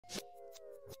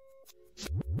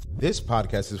This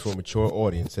podcast is for a mature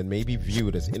audience and may be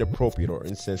viewed as inappropriate or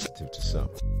insensitive to some.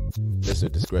 Listener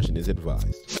discretion is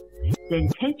advised. The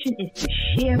intention is to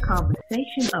share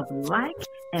conversation of like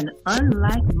and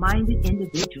unlike-minded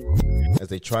individuals as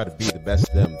they try to be the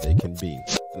best them they can be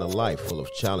in a life full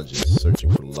of challenges,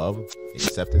 searching for love,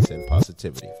 acceptance, and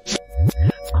positivity.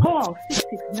 Call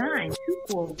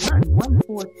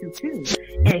 669-241-1422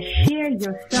 and share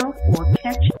yourself or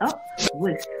catch up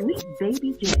with Sweet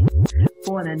Baby Jay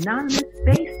for an anonymous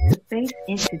face-to-face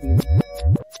interview.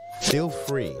 Feel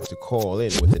free to call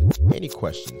in with any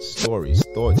questions, stories,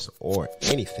 thoughts, or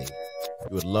anything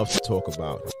you would love to talk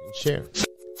about and share.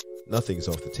 Nothing is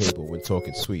off the table when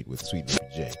talking sweet with Sweet Baby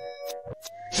Jay.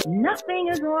 Nothing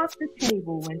is off the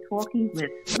table when talking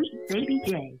with Sweet Baby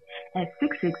Jay at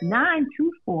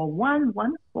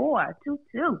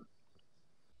 669-241-1422.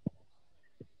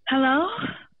 Hello?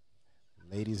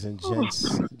 Ladies and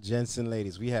gents and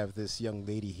ladies, we have this young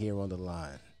lady here on the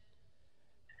line.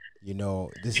 You know,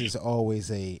 this is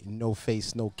always a no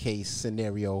face, no case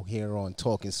scenario here on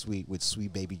Talking Sweet with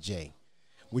Sweet Baby Jay.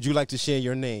 Would you like to share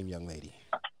your name, young lady?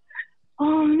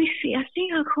 Oh, let me see. I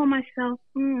think I'll call myself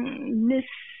Ms.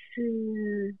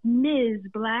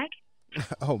 Black.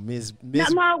 Oh, Ms.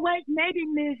 No, wait, maybe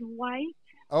Ms. White.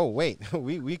 Oh, wait,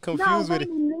 we confused with it.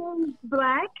 Ms.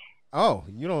 Black. Oh,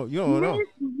 you don't know. Ms.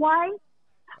 White.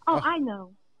 Oh, I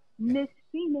know. Miss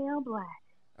Female Black.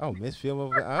 Oh, Miss Female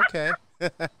Black. Okay.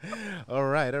 All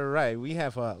right. We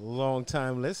have a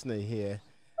long-time listener here.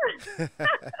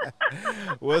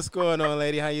 What's going on,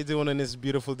 lady? How you doing on this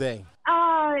beautiful day?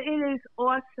 It is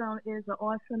awesome. It is an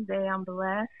awesome day. I'm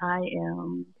blessed. I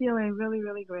am feeling really,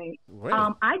 really great. Really?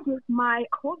 I did my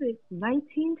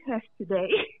COVID-19 test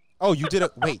today. Oh, you did a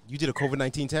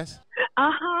COVID-19 test?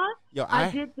 Uh-huh. Yo,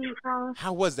 I did the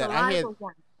how was that? I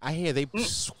hear they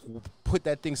put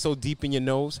that thing so deep in your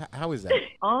nose. How is that?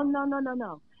 Oh,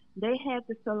 no. They had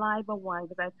the saliva one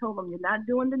because I told them you're not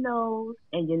doing the nose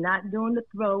and you're not doing the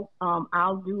throat.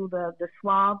 I'll do the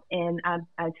swab, and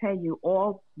I tell you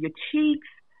all your cheeks,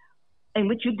 and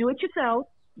which you do it yourself.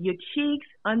 Your cheeks,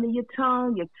 under your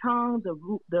tongue,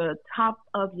 the top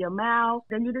of your mouth.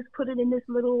 Then you just put it in this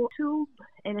little tube,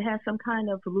 and it has some kind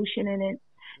of solution in it.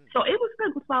 So it was good.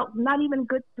 It was about not even a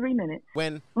good 3 minutes.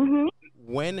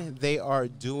 When they are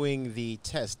doing the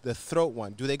test, the throat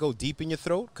one, do they go deep in your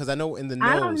throat? Because I know in the nose.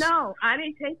 I don't know. I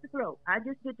didn't taste the throat. I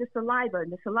just did the saliva.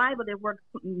 And the saliva, that works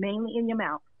mainly in your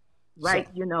mouth, right?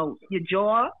 So, you know, your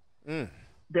jaw,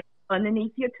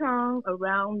 underneath your tongue,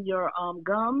 around your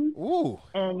gums,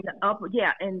 and up,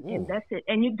 and that's it.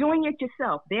 And you're doing it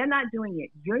yourself. They're not doing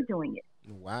it. You're doing it.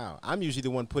 Wow. I'm usually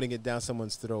the one putting it down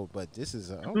someone's throat, but this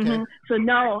is okay. Mm-hmm. So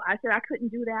no, I said I couldn't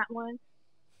do that one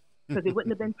because it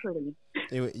wouldn't have been pretty.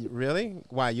 Really?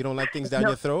 Why? You don't like things down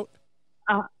your throat?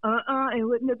 It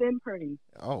wouldn't have been pretty.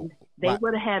 Oh. They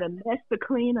would have had a mess to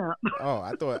clean up. Oh,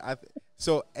 I thought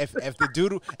so if the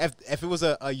dude, if it was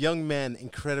a young man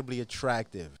incredibly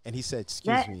attractive and he said,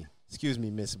 excuse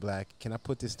me, Miss Black, can I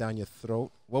put this down your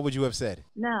throat? What would you have said?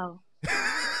 No.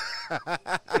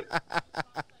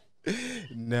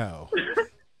 No.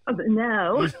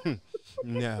 No.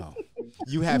 No.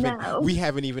 You haven't. No. We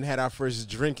haven't even had our first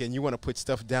drink, and you want to put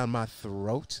stuff down my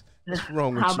throat? What's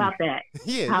wrong with you? How about that?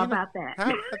 Yeah. How about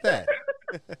that?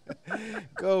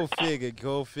 Go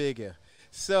figure.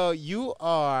 So you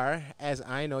are, as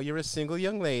I know, you're a single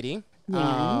young lady.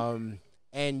 Mm-hmm.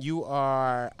 And you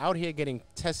are out here getting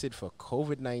tested for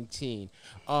COVID-19.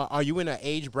 Are you in an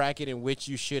age bracket in which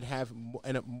you should have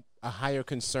a higher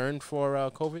concern for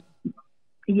COVID?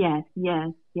 Yes.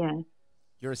 You're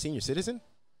a senior citizen?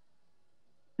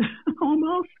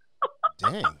 Almost.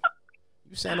 Dang.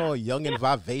 You sound all young and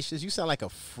vivacious. You sound like a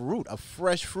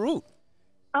fresh fruit.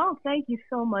 Oh, thank you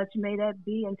so much. May that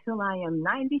be until I am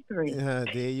 93.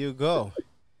 There you go.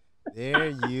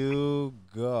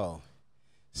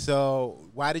 So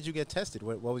why did you get tested?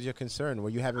 What was your concern? Were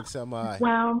you having some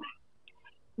Well,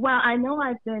 I know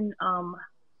I've been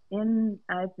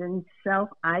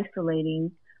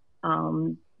self-isolating,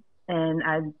 and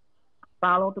I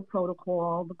followed the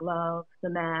protocol, the gloves, the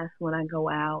mask when I go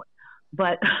out.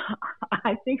 But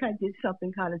I think I did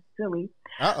something kind of silly.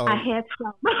 Uh-oh. I had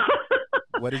some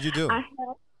What did you do? I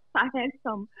had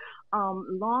some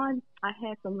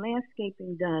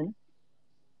landscaping done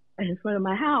in front of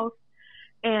my house.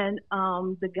 And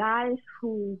the guys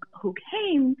who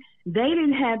came, they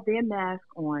didn't have their mask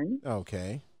on.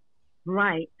 Okay.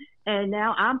 Right. And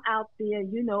now I'm out there,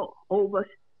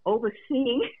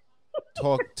 overseeing.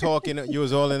 Talking. You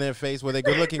was all in their face. Were they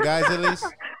good-looking guys at least?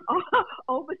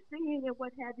 Overseeing and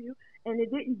what have you. And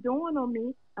it didn't dawn on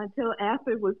me until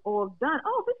after it was all done.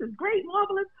 Oh, this is great,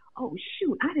 marvelous. oh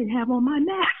shoot, I didn't have on my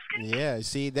mask. Yeah,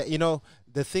 see that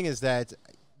the thing is that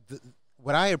the,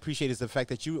 what I appreciate is the fact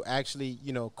that you actually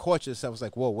caught yourself. Was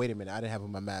like, whoa, wait a minute, I didn't have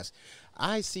on my mask.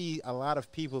 I see a lot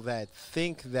of people that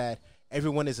think that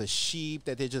everyone is a sheep,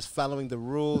 that they're just following the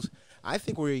rules. I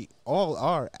think we all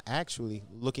are actually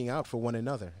looking out for one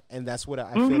another, and that's what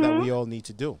I feel that Mhm. we all need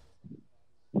to do.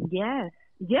 Yes.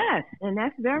 Yes, and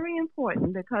that's very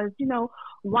important because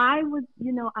why would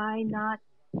I not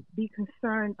be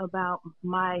concerned about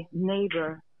my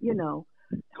neighbor,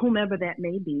 whomever that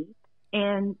may be,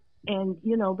 and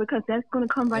because that's going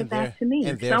to come right and back their to me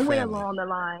and their somewhere family. along the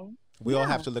line. We all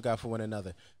have Yeah, to look out for one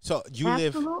another. So you are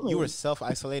absolutely.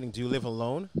 self-isolating. Do you live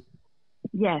alone?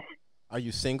 Yes, Are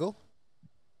you single?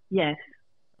 yes.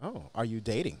 Oh, are you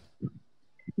dating?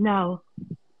 No,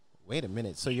 Wait a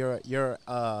minute. So you're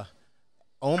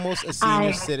almost a senior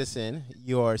I citizen.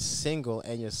 You're single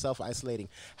and you're self-isolating.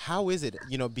 How is it,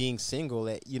 being single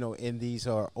at, in these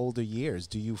older years?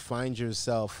 Do you find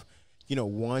yourself,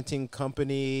 wanting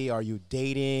company? Are you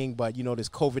dating? But this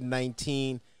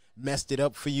COVID-19 messed it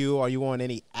up for you. Are you on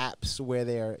any apps where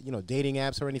they're, dating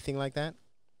apps or anything like that?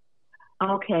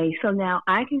 okay. So now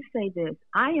I can say this: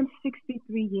 I am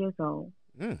 63 years old,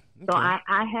 Mm, so okay.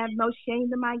 I have no shame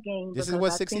in my game This is because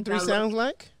what I think 63 I look. sounds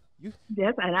like? You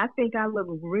Yes, and I think I look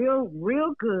real,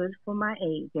 real good for my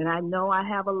age. And I know I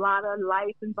have a lot of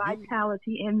life and you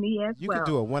vitality in me as you could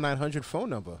do well. a 1-900 phone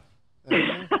number.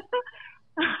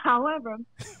 However,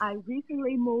 I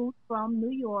recently moved from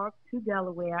New York to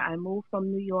Delaware. I moved from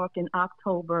New York in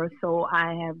October, so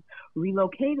I have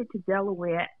relocated to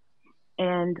Delaware.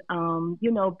 And,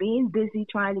 being busy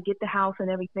trying to get the house and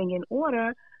everything in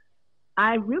order,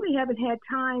 I really haven't had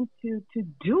time to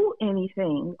do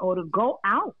anything or to go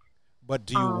out. But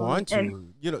do you want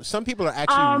And to? Some people are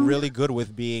actually um, really good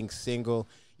with being single,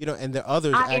 and the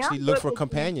others I actually am look good for with being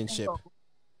companionship. single.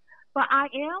 But I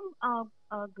am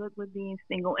good with being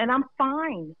single, and I'm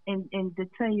fine. And to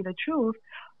tell you the truth,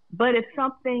 but if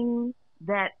something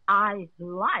that I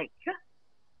like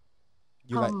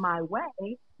You like come my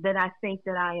way, then I think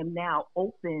that I am now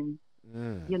open,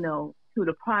 mm. to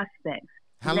the prospects.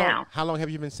 How long? Now, How long have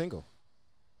you been single?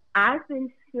 I've been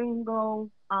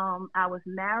single. I was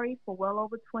married for well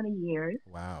over 20 years,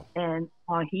 Wow. and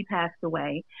he passed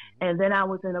away. And then I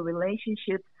was in a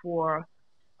relationship for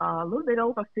a little bit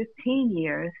over 15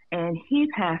 years, and he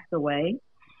passed away.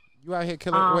 You out here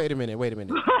killing? Um, Wait a minute. Wait a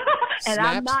minute. and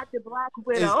I'm Snapped? not the Black Is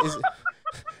Widow. is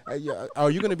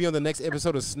are you going to be on the next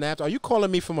episode of Snapped? Are you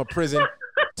calling me from a prison?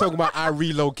 Talking about I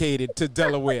relocated to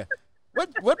Delaware.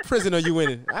 What prison are you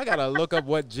in? I gotta look up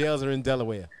what jails are in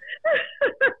Delaware.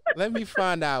 Let me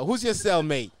find out. Who's your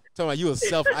cellmate? Talking about you are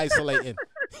self isolating.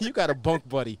 You got a bunk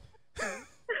buddy.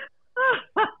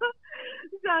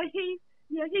 So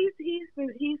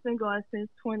he's been gone since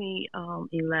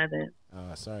 2011.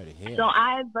 Oh, sorry to hear. So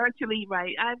I virtually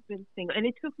right. I've been single, and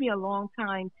it took me a long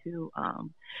time to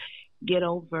get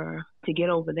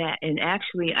over that. And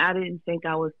actually, I didn't think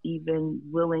I was even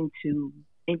willing to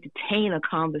entertain a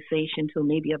conversation till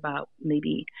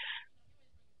maybe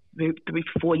 3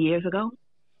 4 years ago.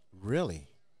 Really?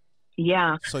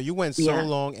 Yeah, So you went so yeah.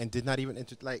 long and did not even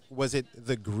was it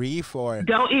the grief or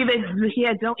Don't even.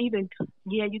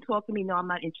 You talk to me. No, I'm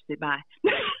not interested. Bye.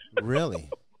 really?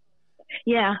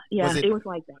 Yeah, Was it it was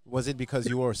like that. was it because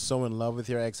you were so in love with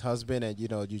your ex-husband and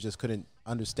you just couldn't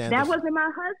understand That wasn't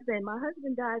my husband. My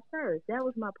husband died first. That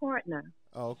was my partner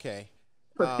Oh, okay.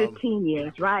 for Um 15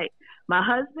 years, right? My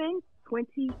husband,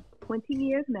 20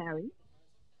 years married.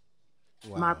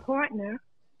 My wow. partner,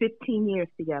 15 years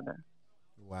together.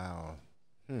 Wow.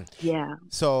 Hmm. Yeah.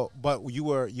 So, but you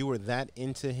were that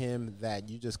into him that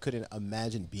you just couldn't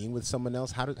imagine being with someone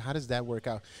else. How does that work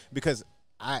out? Because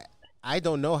I I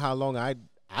don't know how long I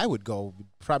would go.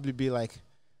 Probably be like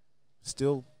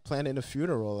still planning a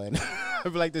funeral and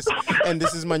I'd be like this. And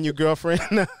this is my new girlfriend.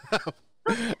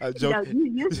 A joke.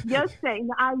 No, you're saying,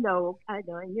 I know,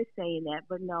 and you're saying that,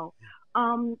 but no. I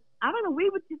don't know. We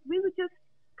would just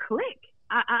click.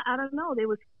 I don't know. There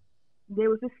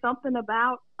was just something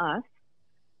about us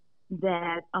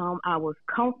that I was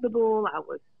comfortable.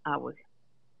 I was.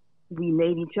 We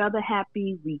made each other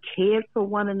happy. We cared for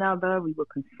one another. We were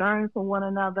concerned for one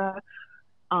another.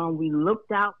 We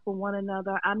looked out for one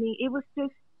another. I mean, it was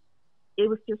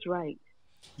just right.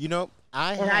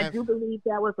 I And I have. do believe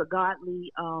that was a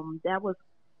godly.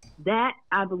 That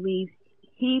I believe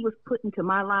he was put into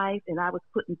my life, and I was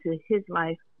put into his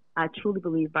life. I truly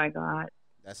believe by God.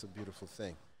 That's a beautiful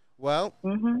thing. Well,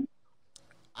 Mhm.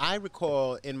 I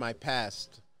recall in my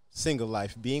past single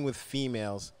life being with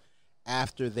females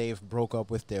after they've broke up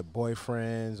with their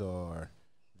boyfriends or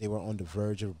they were on the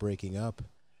verge of breaking up.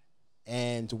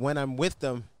 And when I'm with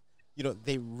them,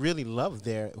 they really love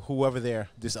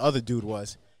this other dude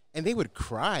was, and they would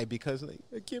cry because like,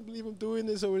 I can't believe I'm doing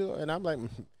this over there. And I'm like,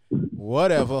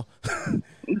 whatever.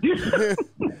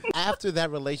 After that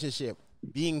relationship,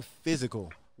 being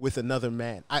physical with another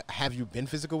man, have you been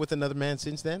physical with another man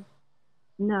since then?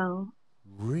 No.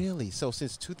 Really? So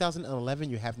since 2011,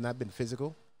 you have not been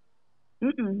physical?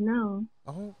 No.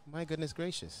 Oh my goodness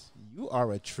gracious! You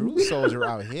are a true soldier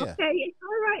out here. Okay, it's all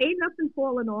right. Ain't nothing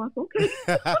falling off. Okay.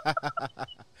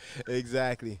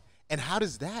 Exactly. And how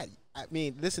does that? I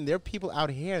mean, listen, there are people out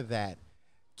here that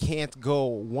can't go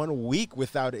 1 week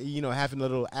without having a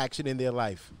little action in their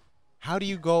life. How do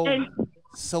you go And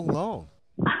so long?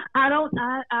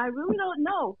 I really don't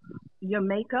know. Your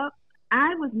makeup.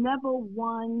 I was never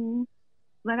one.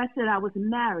 Like I said, I was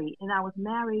married, and I was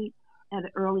married at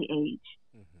an early age.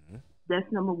 Hmm. That's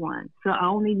number one. So I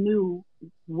only knew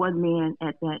one man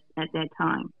at that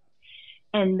time.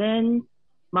 And then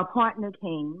my partner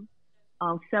came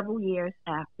several years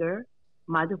after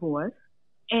my divorce.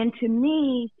 And to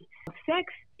me,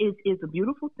 sex is a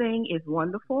beautiful thing, is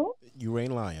wonderful. You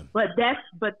ain't lying. But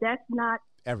that's not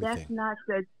Everything. that's not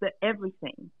the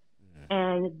everything.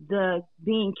 And the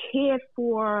being cared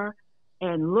for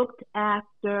and looked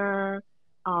after,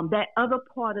 that other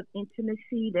part of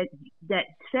intimacy that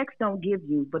sex don't give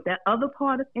you, but that other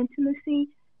part of intimacy,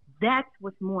 that's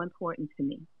what's more important to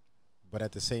me. But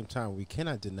at the same time, we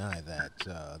cannot deny that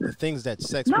the things that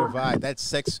sex No. provide,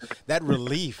 that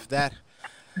relief, That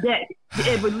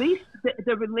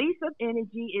the release of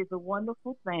energy is a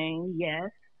wonderful thing,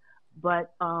 yes.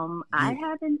 But I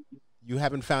haven't. you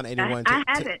haven't found anyone I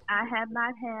haven't. I have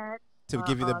not had to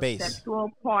give you the a base. sexual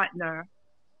partner.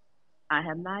 I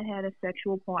have not had a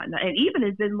sexual partner, and even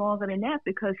it's been longer than that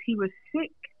because he was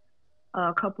sick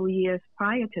a couple of years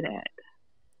prior to that.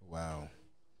 Wow.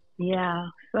 Yeah,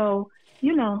 so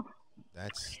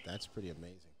That's pretty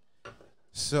amazing.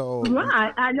 So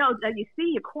right. I know that you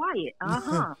see you're quiet.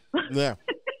 yeah.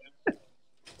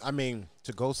 I mean,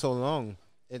 to go so long,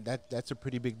 that's a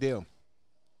pretty big deal.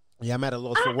 Yeah, I'm at a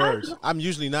loss for words. I'm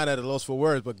usually not at a loss for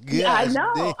words, but Yeah, I gosh,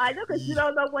 know, because you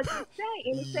don't know what to say,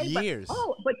 and you say, years.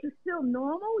 but you're still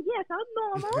normal. Yes,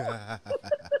 I'm normal.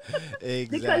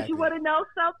 Exactly. Because you want to know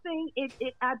something,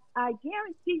 I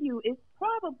guarantee you, it's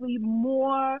probably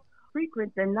more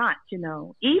frequent than not.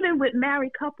 Even with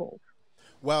married couples.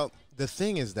 Well, the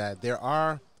thing is that there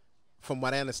are, from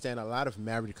what I understand, a lot of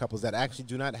married couples that actually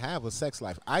do not have a sex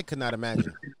life. I could not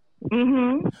imagine.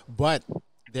 Mm-hmm. But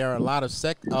there are a lot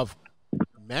of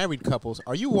married couples.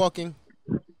 Are you walking?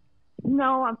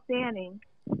 No, I'm standing.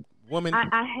 Woman,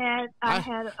 I had.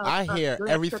 I hear glass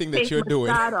everything of that pink you're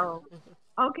doing. Moscato.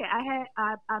 Okay,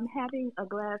 I'm having a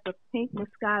glass of pink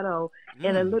Moscato,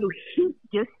 and a little heat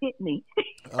just hit me.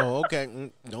 Oh,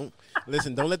 okay. Don't let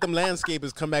them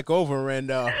landscapers come back over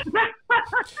and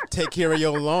take care of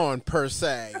your lawn per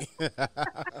se.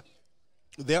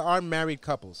 There are married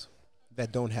couples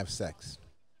that don't have sex.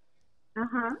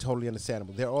 Totally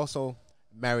understandable. There are also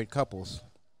married couples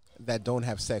that don't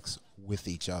have sex with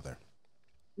each other.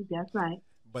 That's right.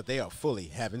 But they are fully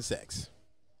having sex.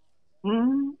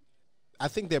 Mm-hmm. I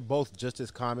think they're both just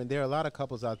as common. There are a lot of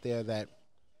couples out there that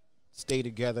stay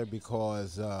together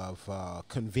because of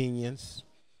convenience.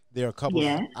 There are couples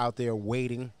out there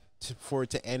waiting for it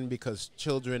to end because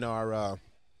children are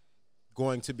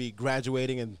going to be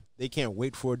graduating and they can't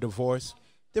wait for a divorce.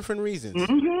 Different reasons.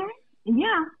 Mm-hmm.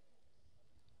 Yeah.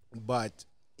 But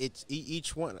it's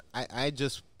each one. I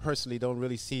just personally don't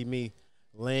really see me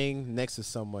laying next to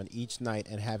someone each night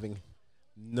and having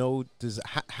no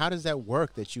desire. How does that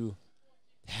work that you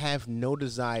have no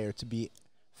desire to be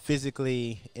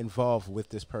physically involved with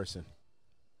this person?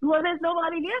 Well, there's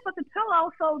nobody there but the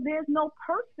pillow, so there's no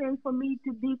person for me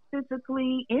to be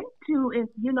physically into and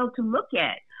to look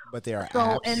at. But there are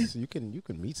apps. And you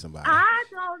can meet somebody. I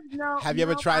don't know. Have you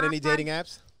ever tried any dating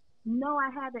apps? No, I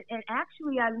haven't. And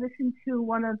actually, I listened to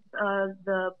one of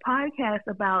the podcasts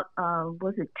about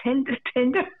was it Tinder?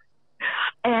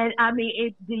 And I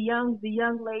mean, the young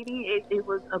lady. It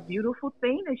was a beautiful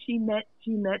thing that she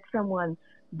met someone.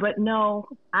 But no,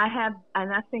 I have,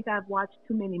 and I think I've watched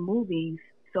too many movies,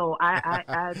 so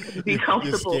I couldn't be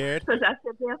comfortable because I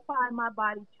said they'll find my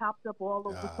body chopped up all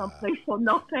over someplace. So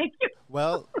no, thank you.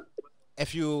 Well,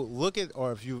 if you look at,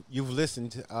 or if you've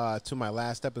listened to my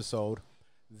last episode,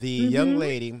 the young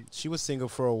lady, she was single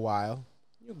for a while.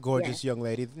 Gorgeous young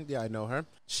lady. Yeah, I know her.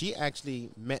 She actually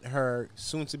met her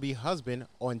soon-to-be husband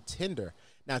on Tinder.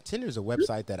 Now, Tinder is a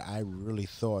website that I really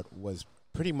thought was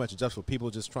pretty much just for people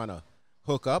just trying to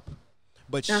hook up.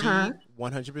 But she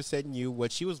 100% knew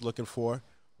what she was looking for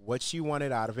what she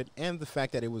wanted out of it, and the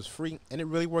fact that it was free, and it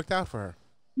really worked out for her.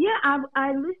 Yeah,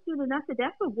 I listened and I said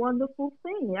that's a wonderful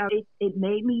thing. It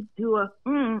made me do a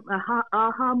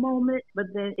aha moment, but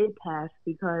then it passed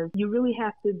because you really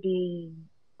have to be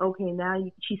okay. Now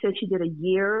she said she did a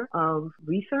year of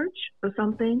research or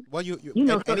something. Well,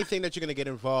 anything that you're going to get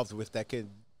involved with that could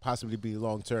possibly be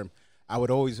long term, I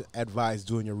would always advise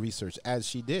doing your research, as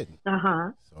she did.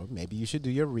 So maybe you should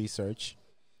do your research,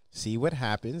 see what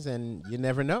happens, and you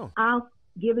never know. I'll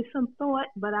give it some thought,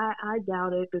 but I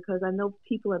doubt it because I know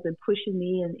people have been pushing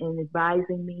me and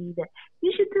advising me that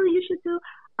you should do.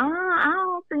 I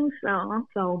don't think so.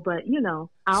 So, but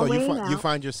I'll weigh it out. You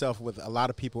find yourself with a lot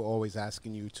of people always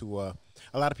asking you to.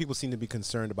 A lot of people seem to be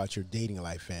concerned about your dating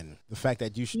life and the fact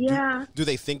that you should. Yeah. Do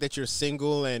they think that you're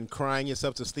single and crying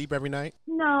yourself to sleep every night?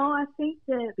 No, I think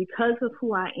that because of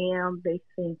who I am, they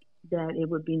think that it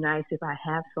would be nice if I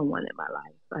have someone in my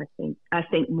life. I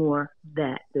think more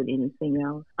that than anything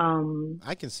else.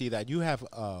 I can see that you have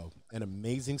an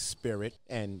amazing spirit,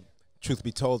 and truth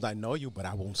be told, I know you, but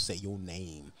I won't say your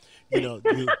name. You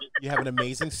have an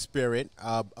amazing spirit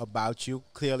about you.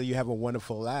 Clearly, you have a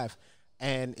wonderful laugh.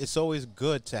 And it's always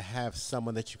good to have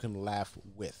someone that you can laugh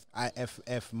with.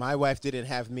 If my wife didn't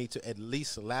have me to at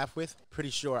least laugh with,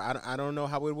 pretty sure I don't know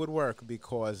how it would work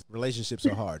because relationships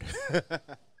are hard.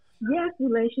 Yes,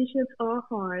 relationships are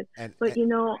hard. But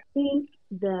I think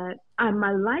that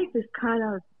my life is kind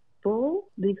of full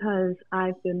because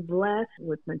I've been blessed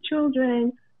with my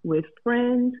children, with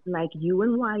friends like you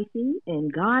and wifey,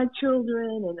 and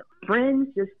godchildren, and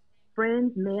just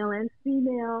friends, male and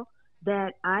female,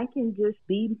 that I can just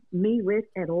be me with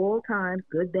at all times,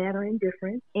 good, bad, or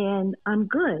indifferent, and I'm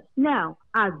good. Now,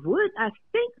 I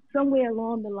think somewhere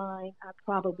along the line, I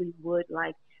probably would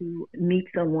like to meet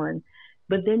someone,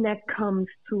 but then that comes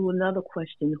to another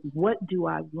question. What do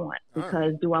I want?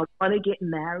 Because do I want to get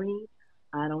married?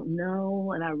 I don't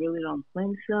know, and I really don't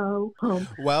think so.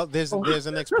 Well, there's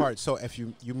the next part. So if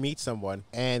you meet someone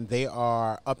and they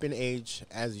are up in age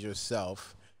as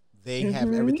yourself, they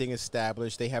have everything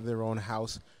established. They have their own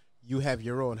house. You have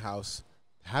your own house.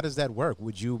 How does that work?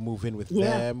 Would you move in with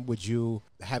them? Would you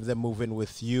have them move in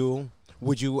with you?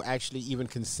 Would you actually even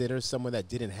consider someone that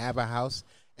didn't have a house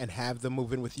and have them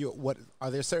move in with you? What are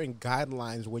there certain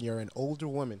guidelines when you're an older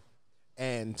woman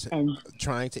and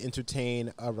trying to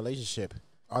entertain a relationship?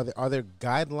 Are there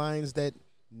guidelines that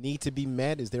need to be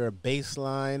met? Is there a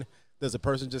baseline? Does a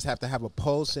person just have to have a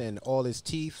pulse and all his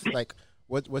teeth? Like,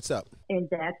 what's up? And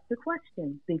that's the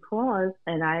question, because,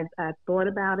 and I've thought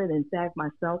about it. In fact,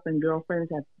 myself and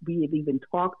girlfriends we have even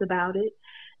talked about it.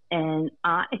 And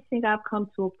I think I've come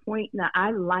to a point now.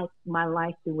 I like my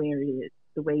life the way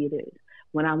it is.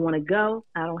 When I want to go,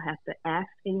 I don't have to ask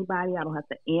anybody. I don't have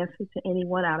to answer to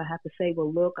anyone. I don't have to say, well,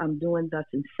 look, I'm doing thus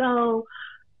and so.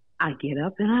 I get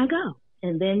up and I go.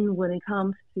 And then when it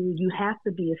comes to, you have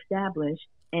to be established.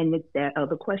 And that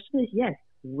other question is, yes,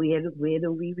 where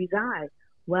do we reside?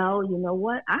 Well, you know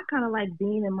what? I kind of like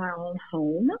being in my own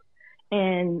home,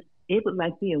 and it would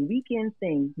like be a weekend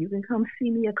thing. You can come see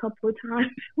me a couple of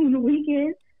times on the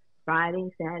weekend, Friday,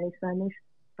 Saturday,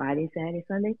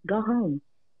 Sunday, go home.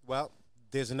 Well,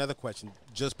 there's another question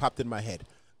just popped in my head.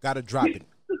 Got to drop it.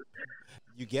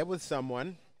 You get with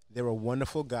someone, they're a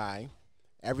wonderful guy,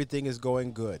 everything is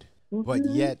going good, but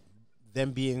yet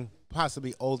them being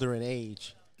possibly older in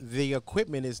age, the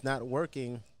equipment is not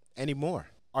working anymore.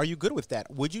 Are you good with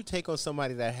that? Would you take on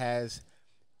somebody that has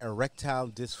erectile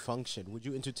dysfunction? Would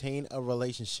you entertain a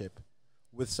relationship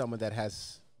with someone that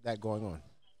has that going on?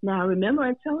 Now, remember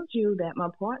I told you that my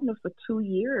partner for 2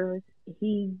 years,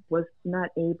 he was not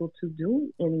able to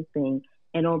do anything.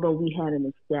 And although we had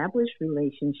an established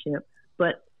relationship,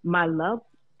 but my love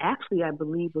actually, I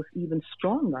believe, was even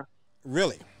stronger.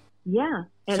 Really? Yeah.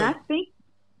 And I think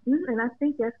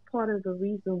that's part of the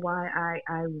reason why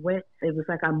I went. It was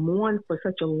like I mourned for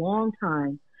such a long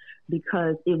time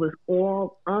because it was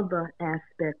all other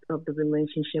aspects of the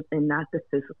relationship and not the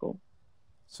physical.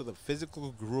 So the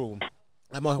physical grew.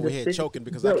 I'm over here choking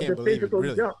because I can't believe it,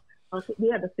 really.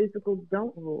 Yeah, the physical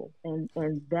don't rule.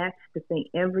 And that's the thing.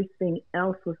 Everything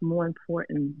else was more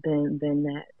important than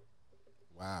that.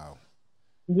 Wow.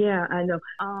 Yeah, I know.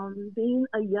 Being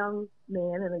a young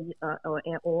man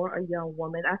or a young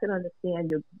woman, I can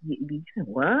understand you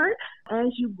what? As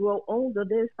you grow older,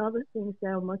 there's other things that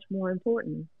are much more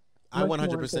important. I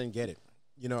 100% get it.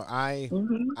 You know, I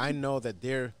know that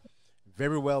there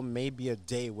very well may be a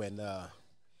day when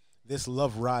this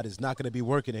love rod is not going to be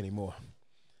working anymore.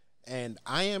 And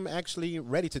I am actually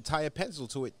ready to tie a pencil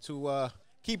to it to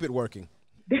keep it working.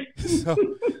 So,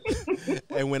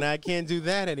 and when I can't do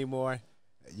that anymore,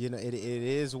 You know, it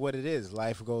is what it is.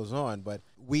 Life goes on, but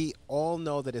we all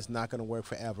know that it's not going to work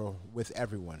forever with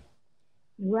everyone.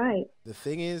 Right. The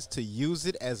thing is to use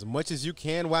it as much as you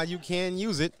can while you can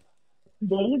use it.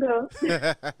 There you go.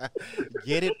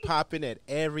 Get it popping at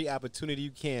every opportunity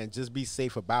you can. Just be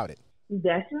safe about it.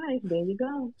 That's right. There you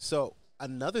go. So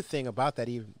another thing about that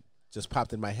even just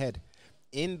popped in my head.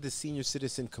 In the senior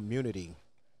citizen community,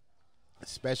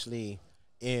 especially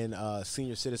in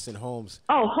senior citizen homes.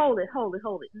 Oh, hold it.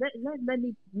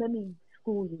 Let me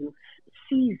school you.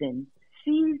 Seasoned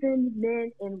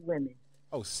men and women.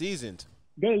 Oh, seasoned.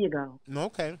 There you go.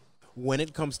 Okay. When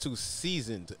it comes to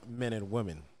seasoned men and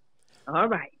women, All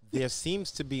right. there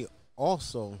seems to be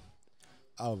also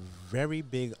a very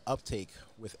big uptake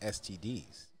with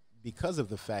STDs because of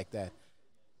the fact that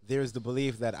there's the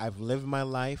belief that I've lived my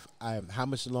life. How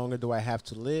much longer do I have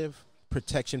to live?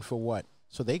 Protection for what?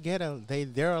 So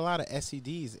there are a lot of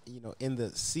STDs, in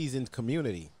the seasoned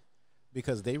community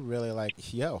because they really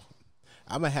like, yo,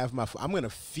 I'm gonna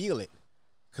feel it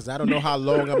because I don't know how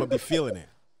long I'm gonna be feeling it.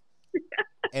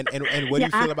 And what do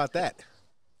you feel about that?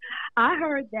 I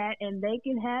heard that, and they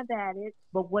can have at it,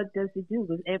 but what does it do?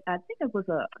 I think it was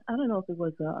I don't know if it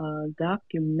was a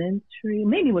documentary,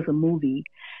 maybe it was a movie,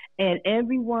 and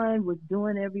everyone was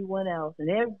doing everyone else,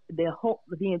 and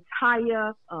the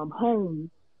entire home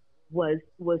was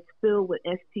filled with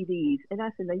STDs, and I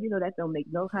said, now that don't make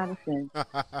no kind of sense.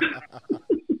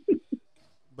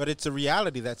 But it's a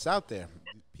reality that's out there.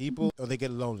 People, they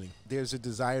get lonely. There's a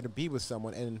desire to be with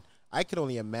someone, and I can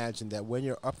only imagine that when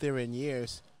you're up there in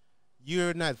years,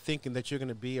 you're not thinking that you're going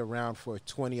to be around for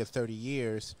 20 or 30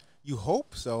 years. You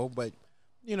hope so, but,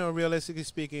 realistically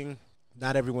speaking,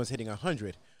 not everyone's hitting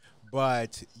 100.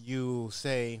 But you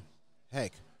say,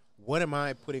 heck, what am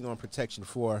I putting on protection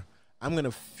for? I'm going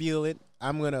to feel it.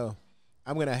 I'm going to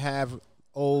have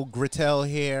old Grittel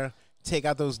hair, take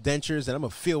out those dentures, and I'm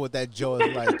going to feel what that jaw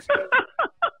is like.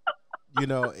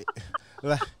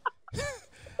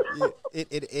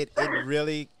 It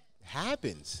really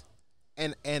happens.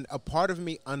 And a part of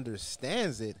me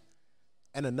understands it,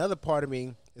 and another part of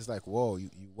me is like, whoa,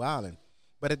 you wildin'.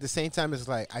 But at the same time, it's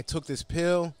like, I took this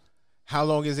pill. How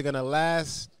long is it gonna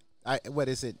last? What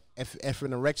is it? If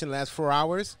an erection lasts 4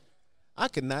 hours, I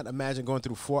could not imagine going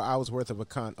through 4 hours worth of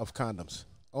condoms.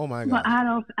 Oh my God! But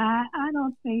I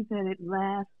don't think that it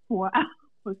lasts 4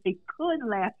 hours. It could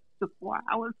last to 4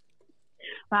 hours,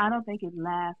 but I don't think it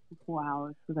lasts for 4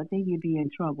 hours because I think you'd be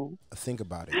in trouble. Think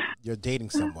about it. You're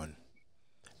dating someone.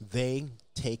 They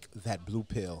take that blue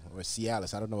pill or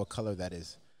Cialis. I don't know what color that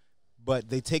is. But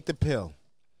they take the pill.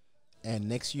 And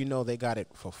next you know, they got it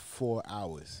for 4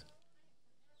 hours.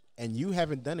 And you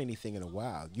haven't done anything in a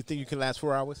while. You think you can last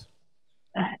 4 hours?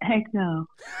 Heck no.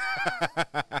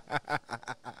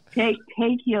 Take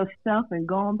your stuff and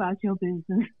go on about your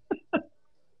business.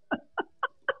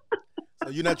 So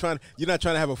you're not trying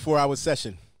to have a 4-hour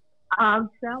session. I'm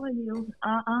telling you,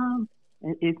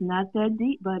 it's not that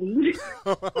deep, buddy.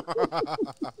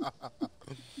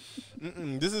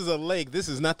 This is a lake. This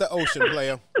is not the ocean,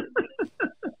 player.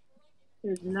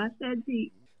 It's not that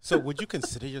deep. So would you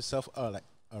consider yourself like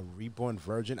a reborn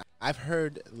virgin? I've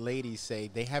heard ladies say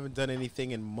they haven't done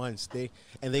anything in months.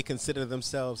 They consider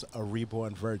themselves a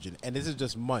reborn virgin. And this is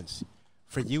just months.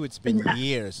 For you, it's been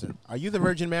years. Are you the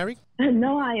Virgin Mary?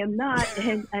 No, I am not.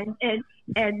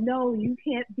 And no, you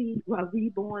can't be a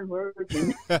reborn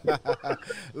virgin.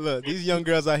 Look, these young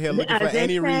girls out here looking for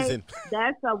any reason.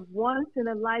 That's a once in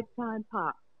a lifetime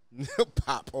pop.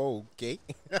 Pop, okay.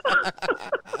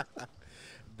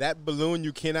 That balloon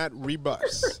you cannot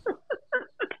rebus.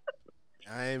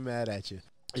 I ain't mad at you.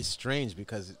 It's strange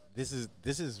because this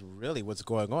is really what's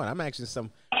going on. I'm asking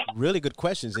some really good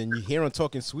questions, and you here on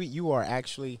Talking Sweet, you are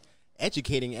actually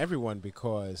educating everyone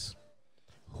because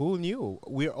who knew?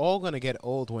 We're all going to get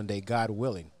old one day, God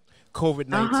willing.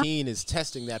 COVID-19 is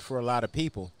testing that for a lot of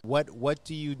people. What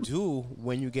do you do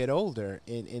when you get older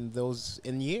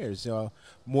in years,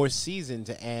 more seasoned,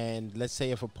 and let's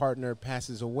say if a partner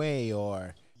passes away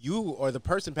or you or the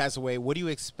person passes away, what do you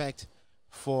expect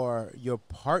for your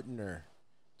partner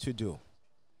to do?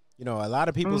 A lot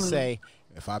of people say,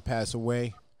 if I pass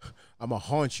away, I'm going to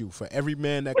haunt you for every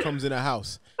man that comes in the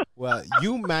house. Well,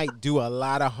 you might do a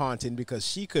lot of haunting because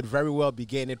she could very well be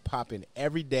getting it popping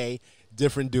every day,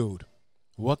 different dude.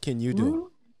 What can you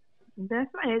do? That's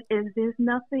right. There's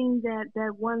nothing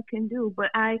that one can do.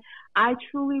 But I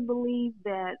truly believe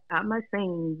that, I'm not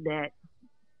saying that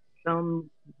some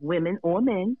women or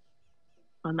men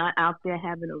are not out there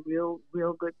having a real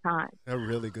good time. A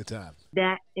really good time.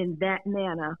 That in that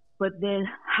manner. but then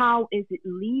how is it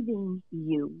leaving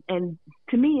you? And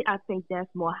to me, I think that's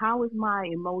more, how is my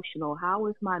emotional, how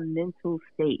is my mental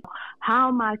state? How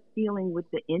am I feeling with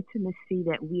the intimacy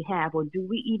that we have, or do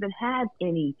we even have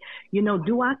any?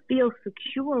 Do I feel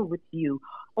secure with you?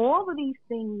 All of these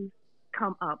things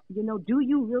come up. Do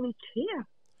you really care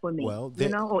for me? Well,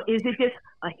 Or is it just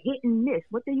a hit and miss?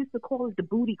 What they used to call is the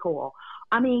booty call.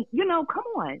 I mean, come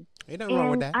on. ain't nothing wrong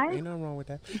with that. Ain't nothing wrong with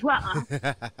Well,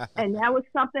 that. and that was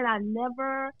something I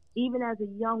never, even as a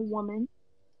young woman,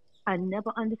 I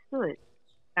never understood.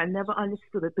 I never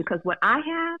understood it, because what I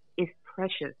have is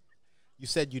precious. You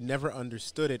said you never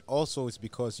understood it. Also, it's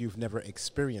because you've never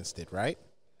experienced it, right?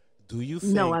 Do you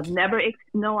think? No,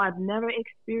 I've never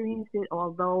experienced it.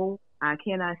 Although I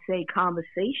cannot say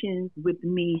conversations with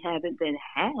me haven't been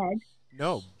had.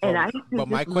 No, And I used to but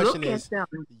my just question look at is,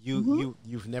 them.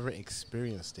 you've never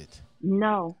experienced it.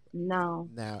 No.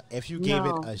 Now, if you gave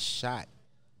it a shot,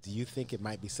 do you think it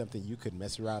might be something you could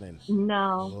mess around and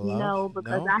No, love?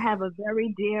 because No? I have a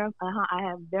very dear, I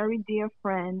have very dear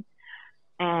friend,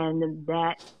 and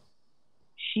that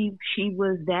she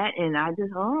was that, and I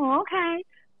just, oh, okay.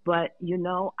 But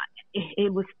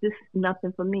it was just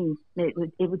nothing for me. It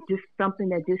was just something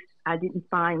that just I didn't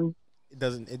find. It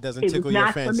doesn't It was tickle your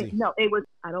not for me. fancy. No, it was.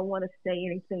 I don't want to say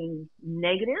anything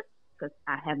negative because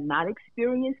I have not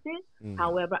experienced it.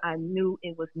 However, I knew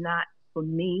it was not for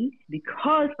me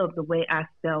because of the way I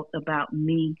felt about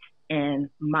me and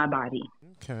my body.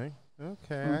 Okay.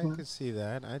 Okay, I Hmm can see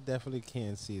that. I definitely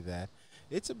can see that.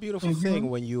 It's a beautiful hmm thing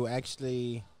when you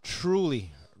actually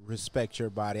truly respect your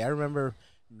body. I remember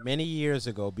many years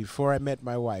ago before I met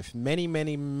my wife, many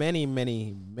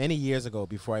years ago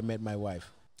before I met my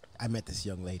wife, I met this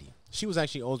young lady. She was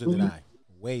actually older than hmm I,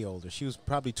 way older. She was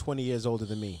probably 20 years older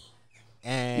than me.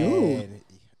 Ooh. And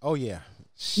oh yeah,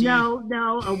 she No.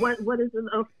 What is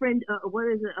a friend? What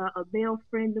is a male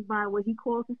friend of mine? What he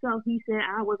calls himself? He said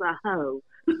I was a hoe.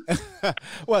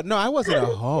 well, no, I wasn't a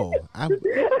hoe.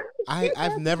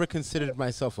 I've never considered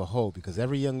myself a hoe because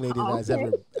every young lady that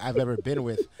Okay. I've ever been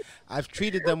with, I've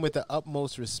treated them with the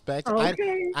utmost respect.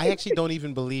 Okay. I actually don't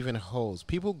even believe in hoes.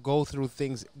 People go through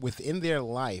things within their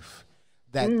life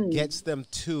that Mm. gets them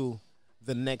to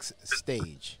the next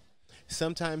stage.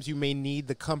 Sometimes you may need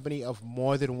the company of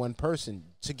more than one person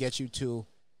to get you to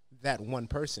that one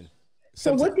person.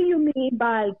 So Sometimes what do you mean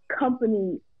by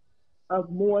company of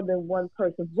more than one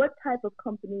person? What type of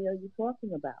company are you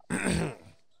talking about?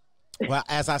 well,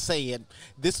 as I say it,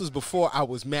 this was before I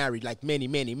was married, like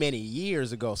many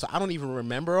years ago. So I don't even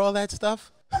remember all that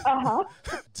stuff. Uh-huh.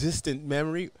 Distant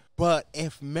memory. But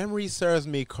if memory serves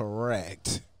me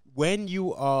correct, when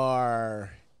you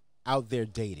are out there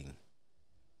dating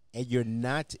and you're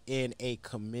not in a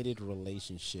committed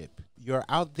relationship, you're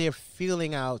out there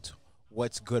feeling out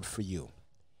what's good for you.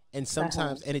 And Uh-huh.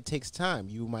 sometimes, and it takes time,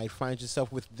 you might find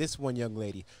yourself with this one young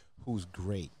lady who's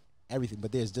great, everything,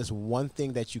 but there's just one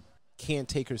thing that you can't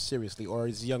take her seriously, or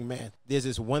as a young man, there's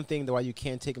this one thing that why you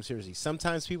can't take him seriously.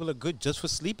 Sometimes people are good just for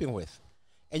sleeping with,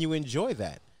 and you enjoy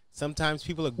that. Sometimes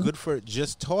people are good for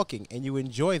just talking, and you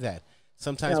enjoy that.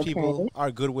 Sometimes people Okay.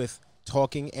 are good with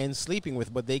talking and sleeping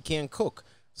with, but they can't cook,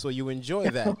 so you enjoy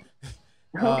that.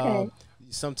 Okay. um,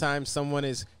 Sometimes someone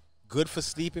is good for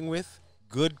sleeping with,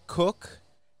 good cook,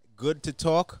 good to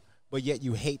talk, but yet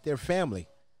you hate their family.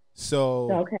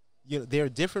 So, Okay. there are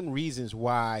different reasons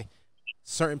why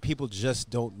certain people just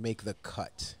don't make the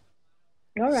cut.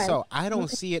 All right. So I don't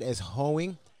Okay. see it as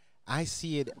hoeing. I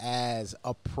see it as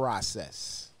a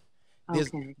process. There's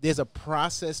Okay. there's a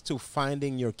process to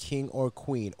finding your king or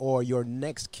queen or your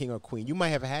next king or queen. You might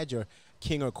have had your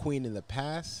king or queen in the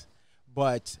past,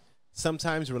 but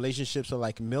sometimes relationships are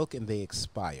like milk and they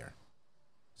expire.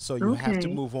 So you have to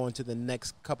Okay. move on to the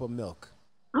next cup of milk.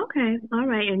 Okay. All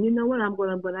right. And you know what? I'm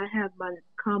gonna when I have my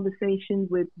conversation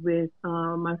with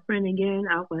my friend again,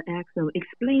 I'm gonna ask them,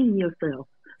 explain yourself.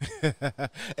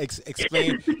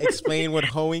 Explain what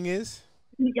hoeing is.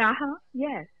 Yeah.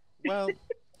 Yes. Well,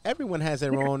 everyone has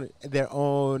their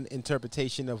own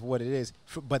interpretation of what it is,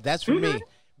 but that's for Mhm. me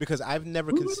because I've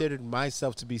never Mhm. considered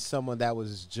myself to be someone that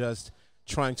was just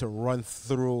trying to run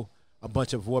through a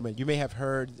bunch of women. You may have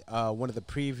heard one of the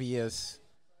previous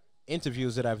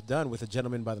interviews that I've done with a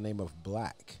gentleman by the name of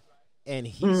Black, and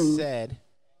he Mm. said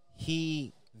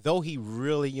though he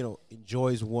really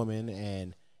enjoys women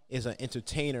and is an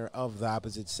entertainer of the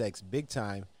opposite sex big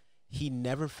time, he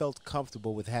never felt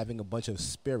comfortable with having a bunch of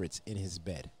spirits in his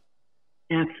bed,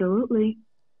 Absolutely.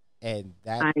 and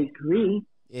that I agree.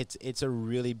 it's a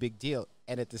really big deal.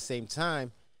 And at the same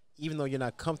time, even though you're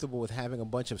not comfortable with having a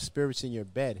bunch of spirits in your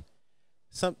bed,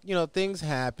 some things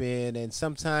happen, and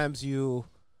sometimes you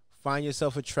find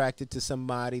yourself attracted to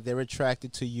somebody, they're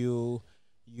attracted to you,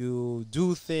 you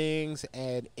do things,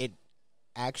 and it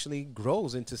actually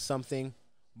grows into something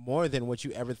more than what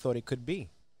you ever thought it could be.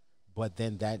 But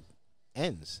then that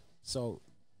ends. So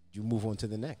you move on to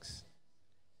the next.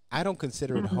 I don't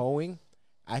consider it Mhm. hoeing,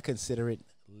 I consider it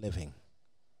living.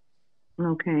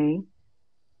 Okay.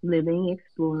 Living,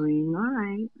 exploring. All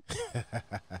right.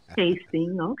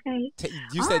 Tasting. Okay.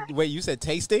 You All said, right. wait, you said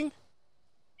tasting?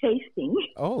 Tasting.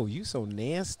 Oh, you so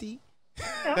nasty.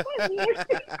 That was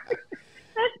nasty.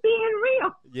 That's being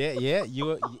real. Yeah, yeah.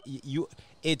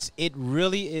 It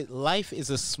really. Life is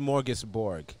a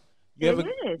smorgasbord. You It ever is.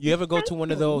 you It's ever go to one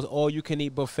of tasting. those all you can eat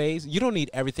buffets? You don't need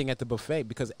everything at the buffet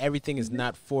because everything is Mhm.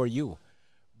 not for you.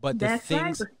 But the That's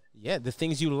right. things, yeah, the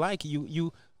things you like,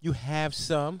 you have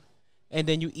some, and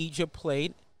then you eat your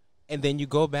plate, and then you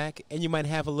go back and you might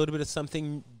have a little bit of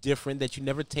something different that you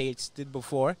never tasted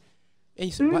before, and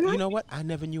you say, "What? You Hmm. know what? I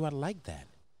never knew I liked that."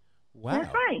 That's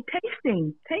Wow. right.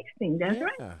 Tasting. Tasting. That's Yeah,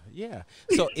 right. yeah.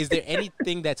 So, is there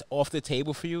anything that's off the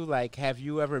table for you? Like, have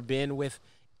you ever been with?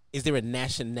 Is there a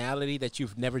nationality that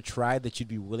you've never tried that you'd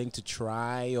be willing to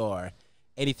try, or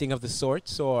anything of the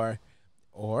sorts? Or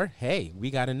hey, we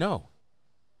got to know.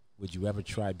 Would you ever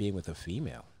try being with a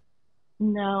female?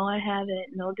 No, I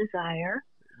haven't. No desire.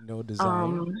 No desire.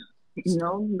 Um,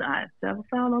 no, I never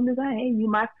found no desire. Hey, you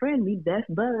my friend. We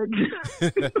best buds.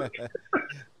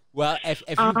 Well,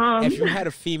 um, if you had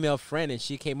a female friend and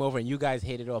she came over and you guys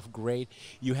hit it off great,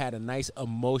 you had a nice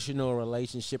emotional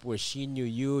relationship where she knew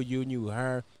you, you knew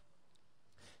her,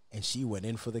 and she went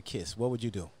in for the kiss. What would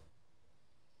you do?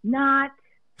 not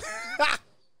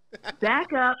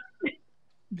back up.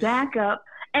 Back up.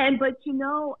 And but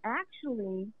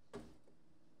actually,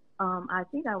 I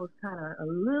think I was kind of a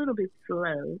little bit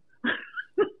slow.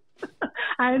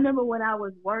 I remember when I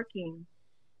was working,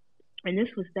 and this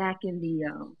was back in the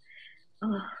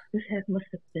oh, must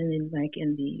have been in like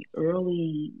in the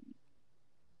early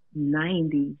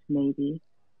 '90s, maybe,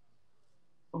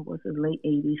 or was it late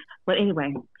 '80s? But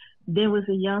anyway, there was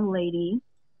a young lady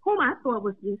whom I thought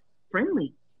was just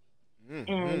friendly, and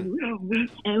Hmm.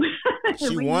 and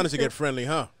She we wanted used to to. get friendly,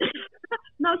 huh?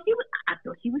 No, she was. I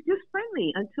thought she was just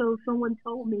friendly until someone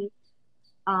told me,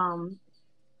 um,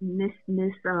 Miss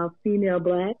Female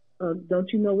Black, don't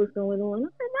you know what's going on? I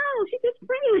said, no, she's just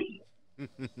friendly.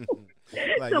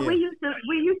 Like, So yeah.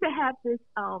 we used to have this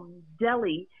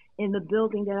deli in the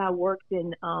building that I worked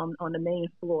in on the main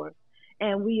floor,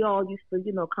 and we all used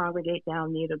to congregate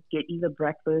down there to get either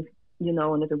breakfast.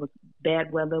 And if it was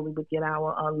bad weather, we would get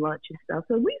our lunch and stuff.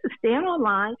 So we used to stand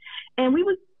online, and we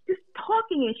would just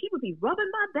talking, and she would be rubbing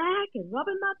my back and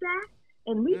rubbing my back,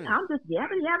 and Mm. I'm just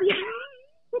yapping, yapping, yapping.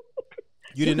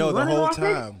 You didn't Just know the running whole off this.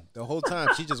 time. The whole time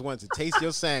she just wanted to taste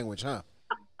your sandwich, huh?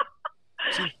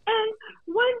 She. And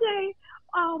one day,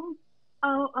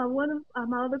 one of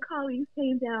my other colleagues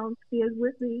came downstairs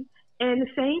with me, and the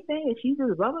same thing. And she's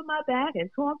just rubbing my back and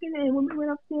talking. And when we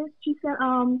went upstairs, she said,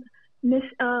 Miss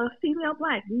Female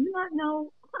Black, do you not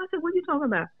know? I said, what are you talking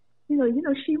about? She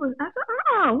was. I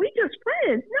said, we just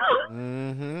friends.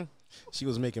 Mm-hmm. She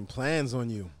was making plans on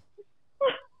you.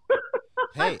 No.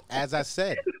 Hey, as I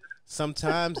said,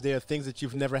 sometimes there are things that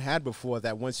you've never had before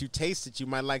that once you taste it, you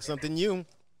might like something new.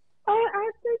 I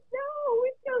said, no,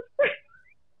 we just friends.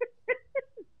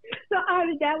 So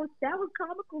that was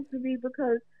comical to me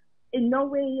because in no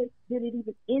way did it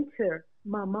even enter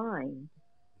my mind.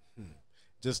 Hmm.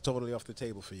 Just totally off the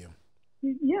table for you.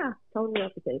 Yeah, totally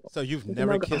off the table. So you've It's a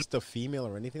never no-go. kissed a female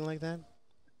or anything like that?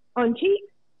 On cheek,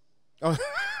 Oh,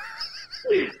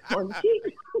 on cheek.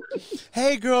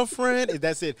 hey, girlfriend.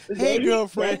 That's it. Hey,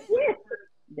 girlfriend. That's it.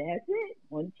 That's it.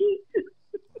 On cheek.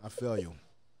 I feel you.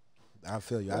 I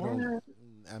feel you. I don't.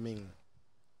 Yeah, I mean,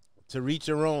 to reach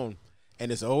your own,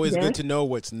 and it's always good that's to know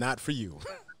what's not for you.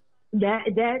 that's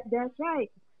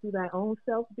right. To thy own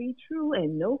self be true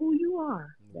and know who you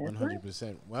are. That's right.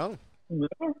 100%. Well, Yeah.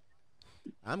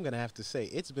 I'm gonna have to say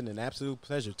it's been an absolute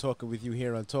pleasure talking with you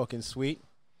here on Talking Sweet.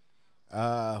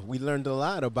 We learned a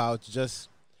lot about just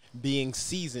being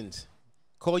seasoned.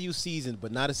 Call you seasoned,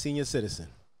 but not a senior citizen.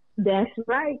 That's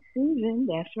right, Susan.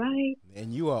 That's right.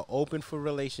 And you are open for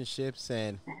relationships,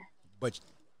 but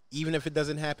even if it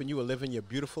doesn't happen, you are living your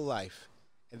beautiful life,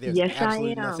 and there's Yes, I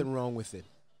absolutely am. nothing wrong with it.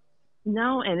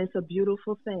 No, and it's a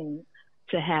beautiful thing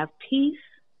to have peace,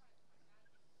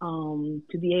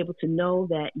 to be able to know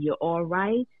that you're all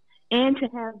right, and to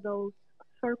have those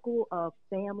circle of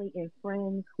family and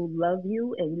friends who love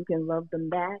you and you can love them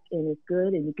back and it's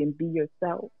good and you can be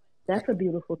yourself. I, That's a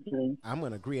beautiful thing. I'm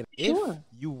gonna agree. And if Sure.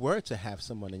 you were to have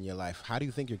someone in your life, how do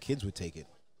you think your kids would take it?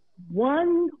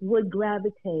 One would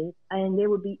gravitate, and there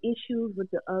would be issues with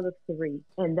the other three,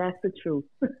 and that's the truth.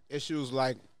 Issues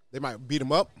like they might beat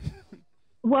him up.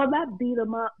 Well, not beat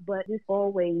them up, but just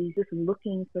always just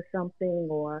looking for something,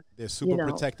 or They're you super know,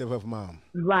 protective of mom.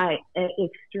 right?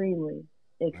 Extremely,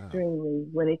 Wow. extremely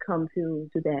when it comes to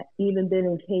that. Even been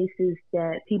in cases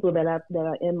that people that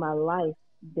are in my life,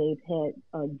 they've had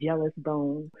a jealous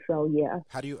bone. So yeah,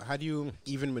 How do you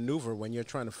even maneuver when you're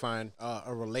trying to find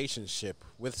a relationship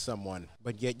with someone,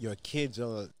 but yet your kids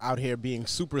are out here being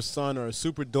super son or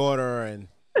super daughter, and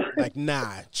like,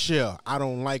 nah, chill, I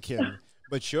don't like him.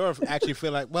 But you're actually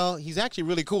feel like, well, he's actually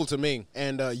really cool to me,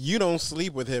 and you don't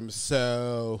sleep with him,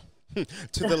 so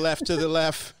to the left, to the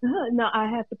left. no, I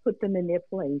have to put them in their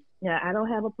place. Yeah, I don't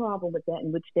have a problem with that,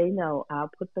 in which they know I'll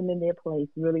put them in their place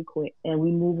really quick, and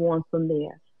we move on from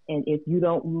there. And if you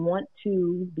don't want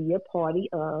to be a party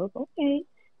of, okay,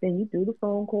 then you do the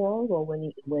phone calls, or when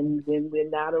we're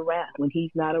not around, when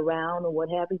he's not around, or what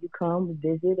have you, you come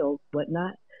visit or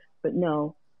whatnot. But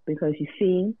no, because you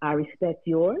see, I respect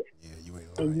yours, Yeah, you ain't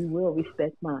and you lying. will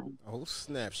respect mine. Oh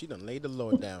snap! She done laid the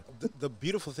Lord down. The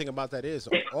beautiful thing about that is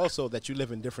also that you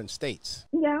live in different states.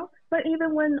 Yeah, but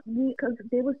even when because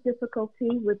there was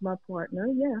difficulty with my partner,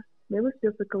 yeah, there was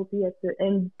difficulty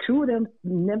and two of them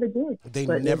never did. They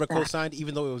But in never fact, co-signed,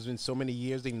 even though it was been so many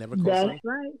years. They never that's co-signed.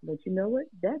 right. But you know what?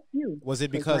 That's you. Was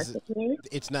it Because because like I said,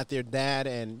 it's not their dad,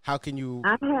 and how can you?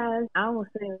 I was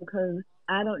saying because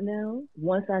I don't know.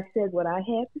 Once I said what I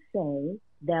had to say,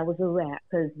 that was a wrap.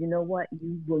 Because you know what?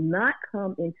 You will not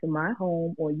come into my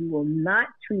home, or you will not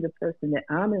treat a person that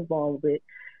I'm involved with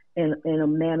in a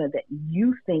manner that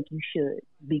you think you should,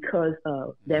 because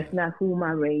of that's not whom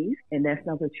I raised, and that's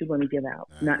not what you're going to give out.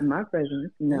 Not in my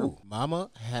presence, no. Ooh, Mama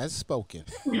has spoken.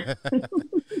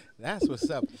 That's what's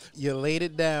up. You laid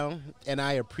it down, and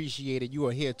I appreciate it. You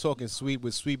are here talking sweet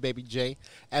with Sweet Baby J.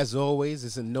 As always,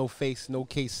 it's a no face, no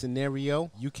case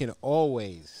scenario. You can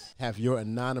always have your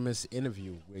anonymous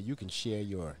interview where you can share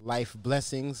your life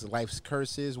blessings, life's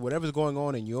curses, whatever's going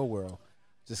on in your world.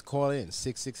 Just call in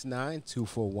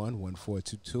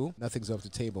 669-241-1422. Nothing's off the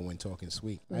table when talking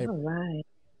sweet. All right.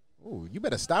 Ooh, you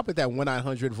better stop with that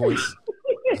 1-900 voice.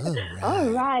 All All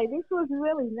right. right. This was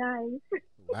really nice.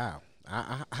 Wow.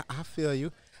 I feel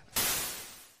you.